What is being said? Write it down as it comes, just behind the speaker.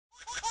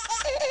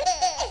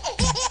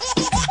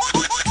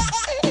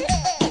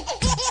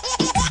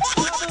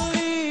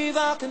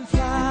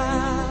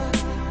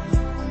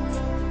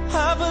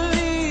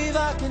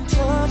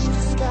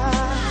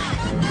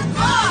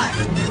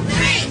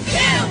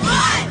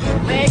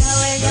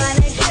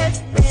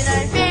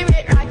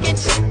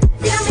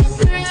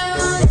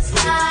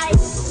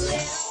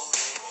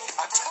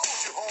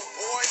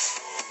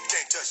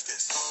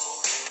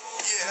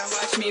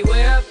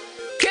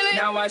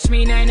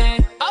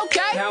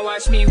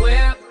Watch me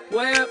whip,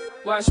 whip,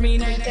 watch me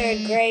now.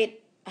 Third grade,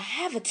 I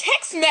have a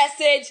text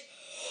message.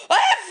 I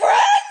have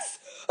friends.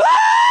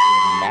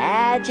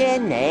 Ah!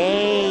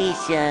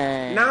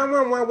 Imagination.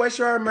 911, what's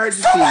your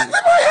emergency? Someone's in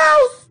my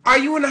house! Are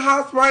you in the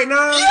house right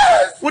now?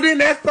 Yes! Well, then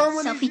that's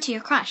someone. Selfie to your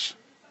crush.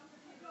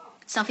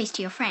 Selfies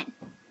to your friend.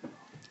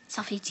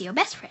 Selfie to your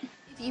best friend.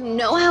 If you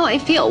know how I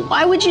feel,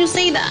 why would you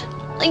say that?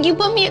 Like, you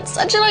put me in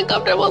such an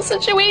uncomfortable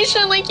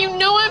situation. Like, you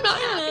know I'm not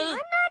happy. I'm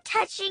not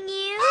touching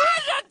you.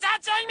 You're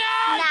touching me!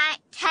 Not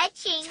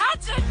touching.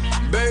 Touching me!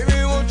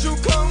 Baby, won't you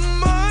come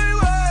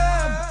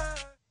my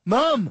way?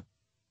 Mom!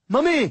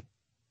 Mommy!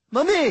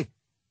 Mommy!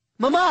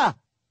 Mama!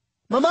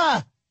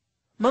 Mama!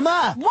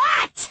 Mama!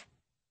 What?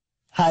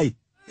 Hi.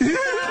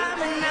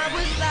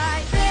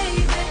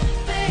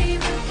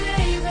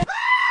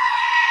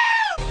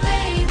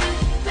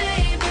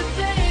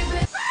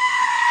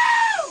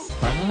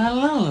 La la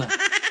la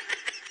la.